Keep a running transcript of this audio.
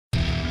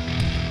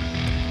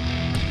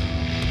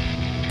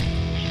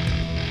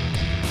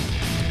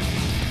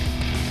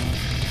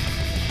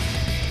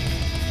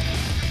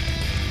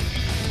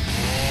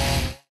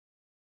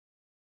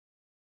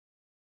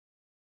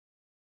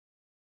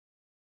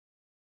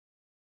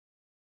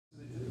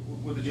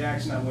the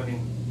Jacks not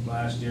winning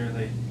last year,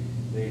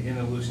 they ended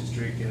a losing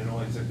streak, and it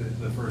only took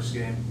the first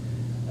game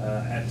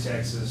at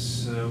Texas.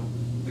 So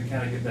to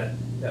kind of get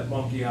that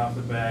monkey off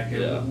the back.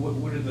 Yeah.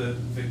 What did the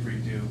victory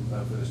do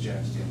for this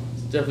Jacks team?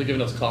 It's definitely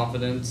given us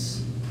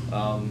confidence.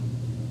 I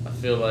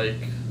feel like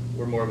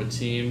we're more of a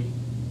team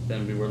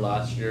than we were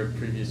last year,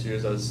 previous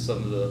years, as some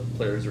of the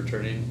players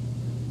returning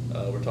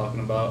we're talking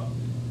about.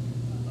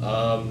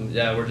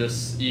 Yeah, we're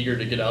just eager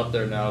to get out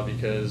there now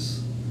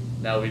because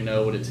now we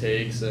know what it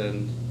takes,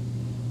 and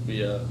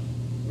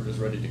we're just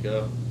ready to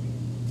go.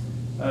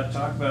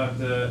 Talk about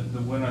the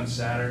win on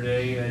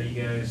Saturday.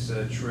 You guys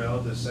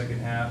trailed the second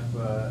half,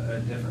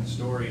 a different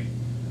story.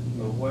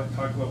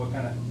 Talk about what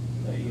kind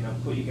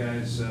of put you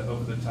guys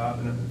over the top,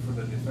 and from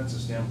the defensive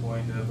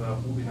standpoint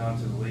of moving on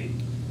to the lead.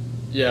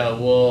 Yeah,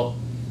 well,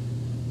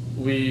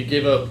 we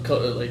gave up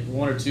like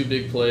one or two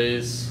big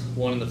plays.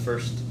 One in the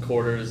first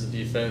quarter as a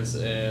defense,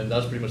 and that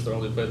was pretty much the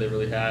only play they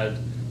really had.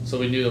 So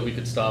we knew that we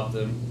could stop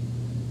them.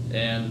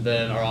 And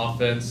then our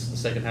offense, the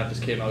second half,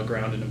 just came out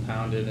grounded and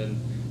pounded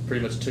and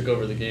pretty much took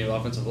over the game. The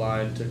offensive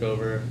line took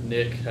over.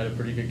 Nick had a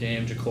pretty good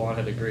game. Jaquan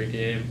had a great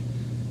game.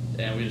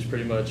 And we just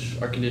pretty much,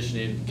 our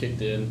conditioning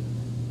kicked in,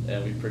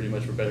 and we pretty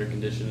much were better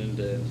conditioned,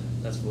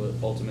 and that's what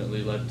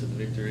ultimately led to the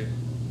victory.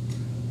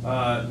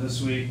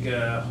 This week,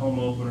 home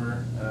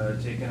opener,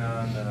 taking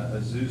on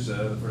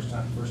Azusa, the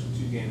first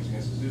two games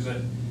against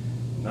Azusa.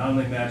 Not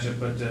only matchup,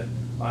 but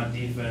on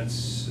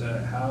defense,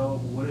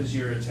 what is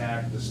your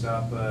attack to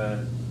stop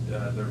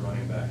their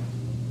running back?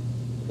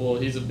 Well,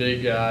 he's a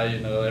big guy.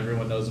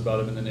 Everyone knows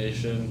about him in the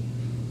nation.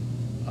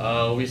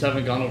 We just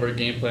haven't gone over a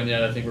game plan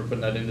yet. I think we're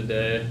putting that in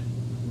today.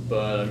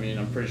 But,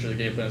 I'm pretty sure the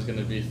game plan is going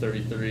to be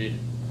 33.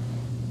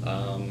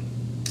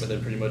 But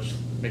then pretty much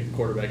make the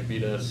quarterback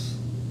beat us.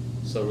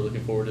 So we're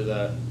looking forward to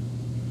that.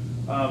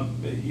 For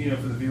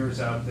the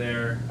viewers out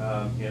there,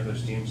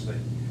 there's teams that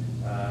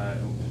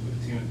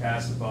team would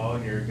pass the ball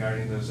and you're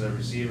guarding those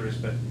receivers.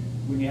 But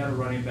when you have a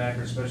running back,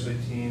 or especially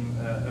a team,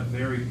 a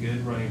very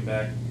good running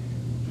back,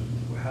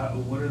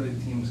 what are the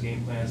team's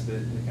game plans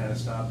to kind of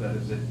stop that?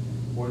 Is it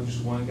more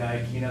just one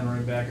guy keen on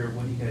running back, or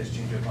what do you guys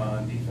change up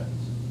on defense?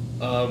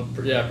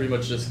 Yeah, pretty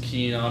much just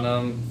keen on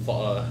them,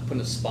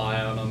 putting a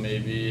spy on them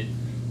maybe.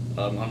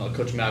 I don't know,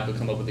 Coach Mack will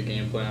come up with a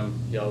game plan.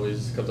 He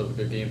always comes up with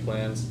good game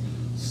plans.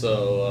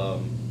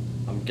 So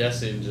I'm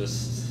guessing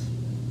just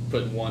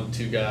putting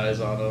 1-2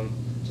 guys on him,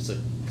 just to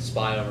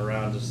spy him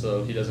around, just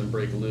so he doesn't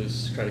break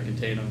loose, try to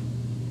contain him.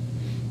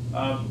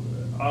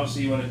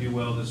 Obviously, you want to do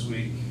well this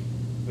week,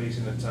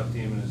 facing a tough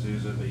team in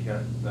Azusa, but you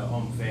got the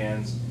home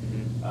fans.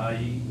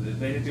 Mm-hmm.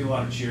 They did do a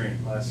lot of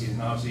cheering last season.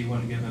 Obviously, you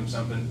want to give them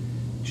something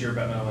to cheer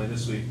about, not only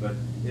this week, but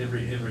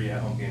every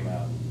home game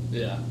out.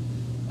 Yeah.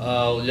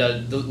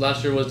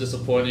 Last year was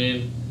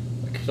disappointing,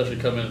 especially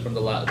coming from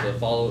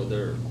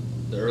the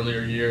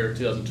earlier year,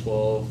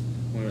 2012,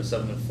 when we went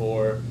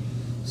 7-4.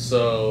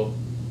 So,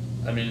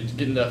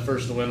 getting that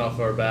first win off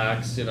our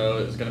backs, it's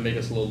going to make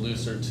us a little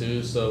looser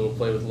too. So we'll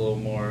play with a little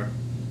more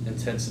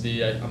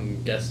intensity,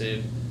 I'm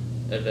guessing,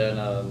 and then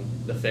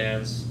the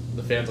fans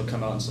will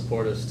come out and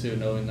support us too,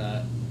 knowing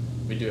that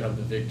we do have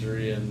the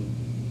victory,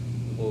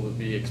 and we'll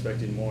be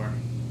expecting more.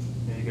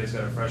 You guys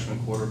got a freshman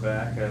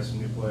quarterback, some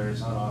new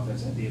players on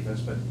offense and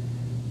defense, but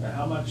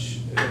how much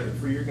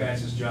for your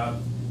guys'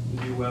 job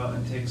to do well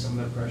and take some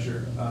of the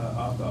pressure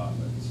off the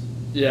offense?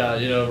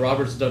 Yeah,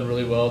 Robert's done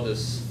really well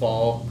this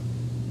fall,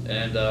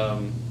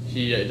 and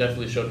he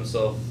definitely showed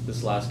himself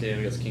this last game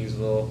against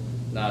Kingsville,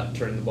 not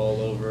turning the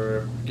ball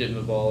over, getting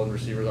the ball and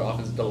receivers. Our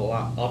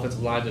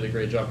offensive line did a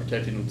great job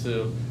protecting him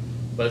too.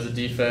 But as a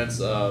defense,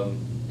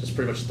 just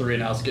pretty much 3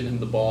 and outs, getting him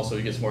the ball so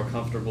he gets more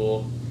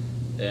comfortable,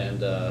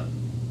 and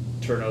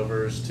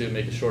turnovers to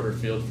make a shorter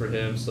field for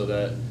him so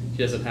that he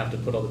doesn't have to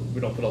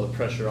we don't put all the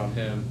pressure on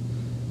him.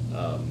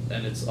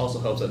 And it also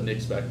helps that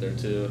Nick's back there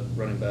too,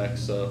 running back,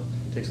 so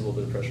it takes a little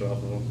bit of pressure off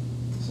of him.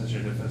 Since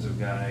you're a defensive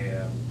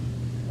guy,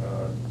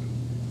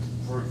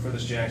 for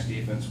this Jacks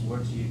defense,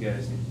 what do you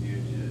guys need to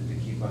do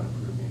to keep on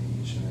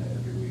improving each and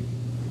every week?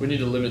 We need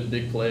to limit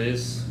big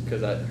plays,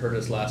 because that hurt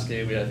us last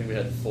game. I think we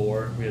had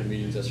 4. We had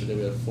meetings yesterday.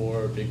 We had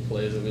 4 big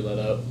plays that we let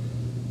up.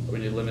 We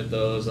need to limit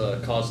those,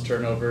 cause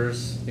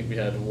turnovers. I think we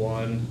had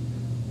 1.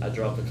 I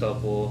dropped a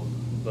couple,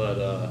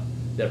 but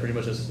pretty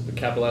much just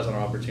capitalize on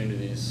our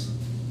opportunities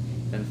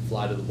and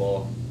fly to the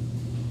ball.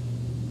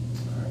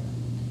 All right.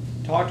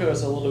 Talk to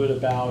us a little bit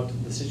about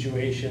the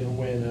situation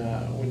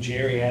when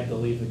Jerry had to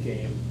leave the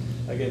game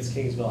against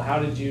Kingsville. How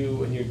did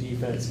you and your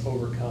defense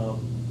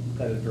overcome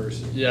that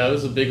adversity? Yeah, it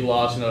was a big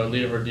loss. The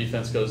leader of our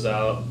defense goes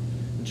out.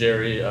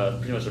 Jerry,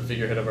 pretty much the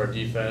figurehead of our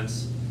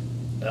defense.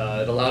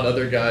 It allowed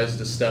other guys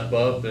to step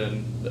up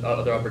and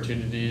other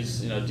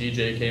opportunities.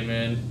 DJ came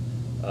in,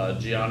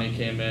 Gianni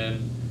came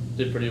in,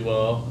 did pretty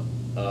well.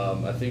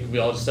 I think we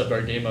all just stepped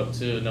our game up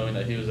too, knowing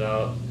that he was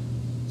out,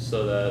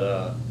 so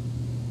that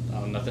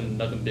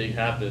nothing big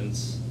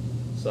happens.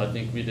 So I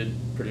think we did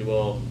pretty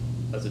well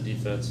as a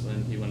defense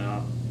when he went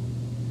out.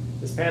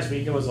 This past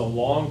weekend was a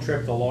long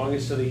trip, the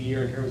longest of the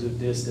year in terms of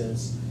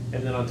distance,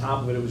 and then on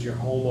top of it, it was your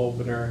home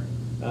opener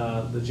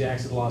The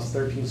Jacks had lost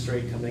 13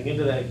 straight coming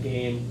into that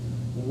game.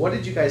 What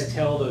did you guys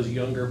tell those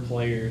younger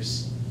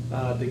players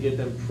to get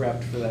them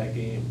prepped for that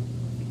game?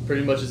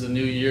 Pretty much it's a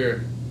new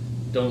year.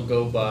 Don't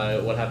go by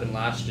what happened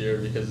last year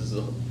because it's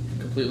a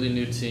completely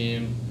new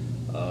team.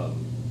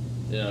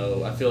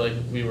 I feel like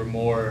we're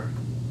more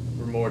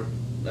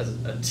as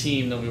a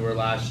team than we were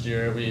last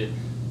year. We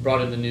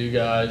brought in the new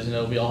guys.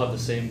 We all have the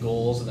same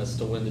goals, and that's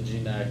to win the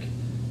GNAC.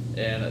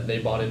 And they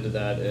bought into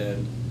that,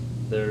 and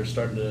they're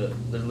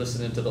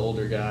listening to the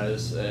older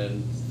guys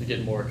and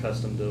getting more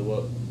accustomed to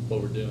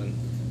what we're doing.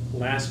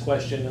 Last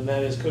question, and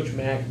that is Coach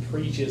Mack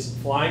preaches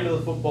flying to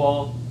the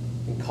football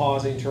and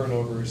causing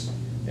turnovers.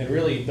 And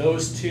really,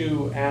 those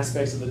two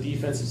aspects of the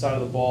defensive side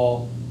of the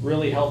ball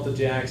really helped the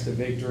Jacks to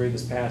victory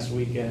this past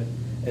weekend,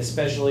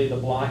 especially the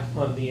block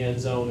punt in the end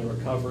zone and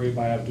recovery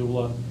by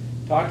Abdullah.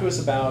 Talk to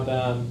us about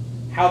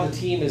how the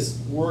team is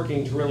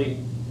working to really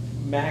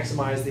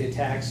maximize the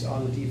attacks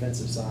on the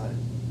defensive side.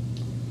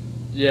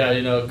 Yeah,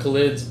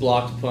 Khalid's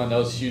blocked punt, that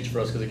was huge for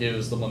us because it gave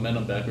us the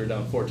momentum back. We were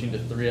down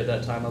 14-3 at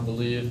that time, I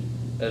believe,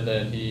 and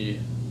then he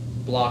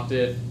blocked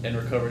it and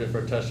recovered it for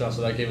a touchdown,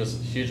 so that gave us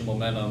huge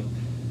momentum.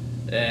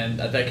 And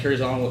that carries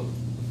on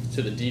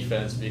to the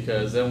defense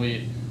because then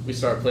we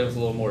start playing with a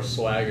little more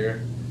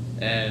swagger,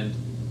 and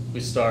we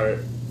start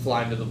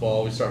flying to the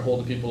ball. We start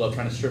holding people up,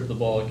 trying to strip the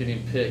ball,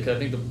 getting picked. I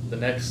think the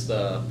next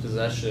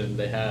possession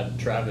they had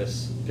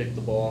Travis pick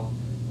the ball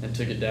and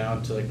took it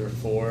down to their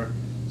 4.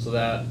 So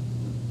that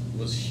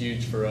was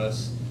huge for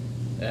us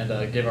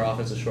and gave our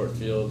offense a short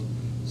field.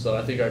 So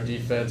I think our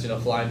defense,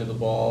 flying to the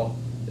ball,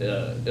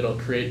 it'll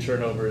create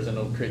turnovers and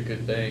it'll create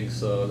good things.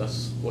 So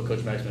that's what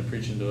Coach Mack's been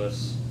preaching to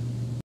us.